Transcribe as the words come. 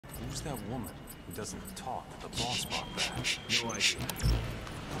Who's that woman who doesn't talk with the boss brought back? No idea.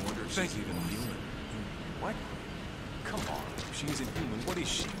 I wonder if she's even human. What? Come on. If she isn't human, what is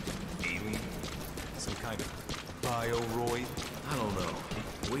she? Alien? Some kind of bioroid? I don't know.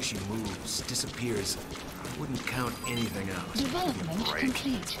 The way she moves, disappears, I wouldn't count anything out. Development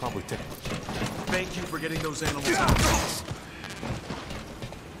complete. Probably take. Thank you for getting those animals out of us.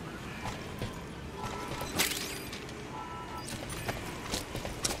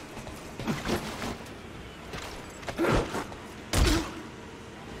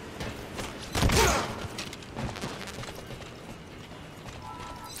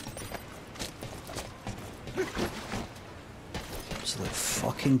 Absolute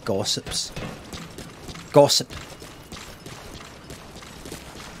fucking gossips. Gossip.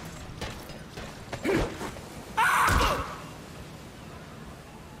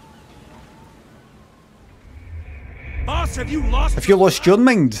 Boss, have you lost? Have you lost your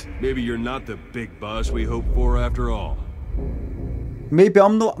mind? Maybe you're not the big boss we hoped for after all. Maybe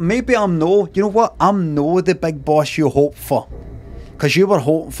I'm not. Maybe I'm no. You know what? I'm no the big boss you hope for. Because you were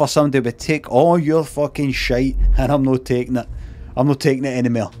hoping for somebody would take all your fucking shite, and I'm not taking it. I'm not taking it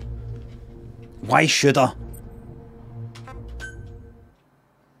anymore. Why should I?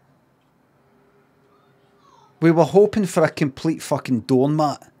 We were hoping for a complete fucking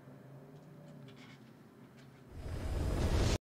doormat.